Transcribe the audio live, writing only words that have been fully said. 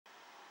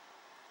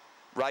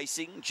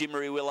racing.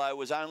 Jimmery Willow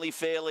was only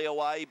fairly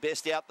away.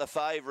 Best out the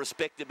fave.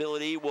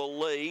 Respectability will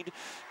lead.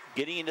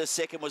 Getting into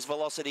second was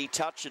Velocity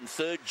Touch, and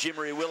third,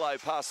 Jimmery Willow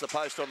past the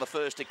post on the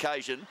first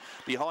occasion.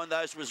 Behind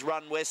those was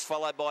Run West,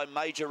 followed by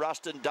Major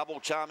Ruston. Double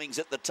Charming's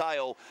at the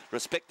tail.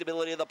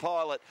 Respectability of the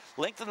pilot.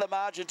 Lengthened the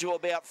margin to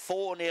about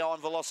 4 now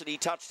on Velocity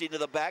Touched into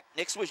the back.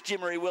 Next was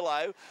Jimmery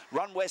Willow.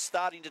 Run West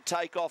starting to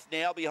take off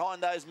now.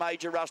 Behind those,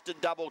 Major Ruston,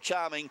 Double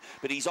Charming.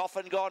 But he's off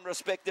and gone,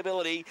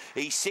 Respectability.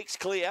 He's 6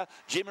 clear.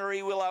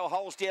 Jimmery Willow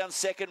holds down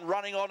second.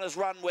 Running on as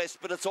Run West,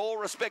 but it's all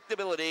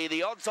Respectability.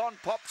 The odds-on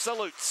Pop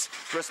salutes.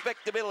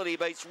 Respectability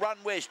beats Run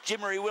West.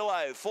 Jimmery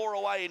Willow 4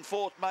 away in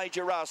fourth,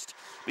 Major Rust.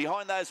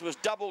 Behind those was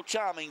Double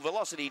Charming.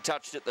 Velocity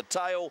Touched at the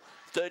tail.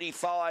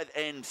 35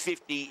 and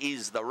 50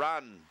 is the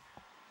run.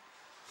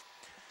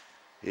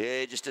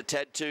 Yeah, just a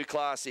tad too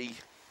classy.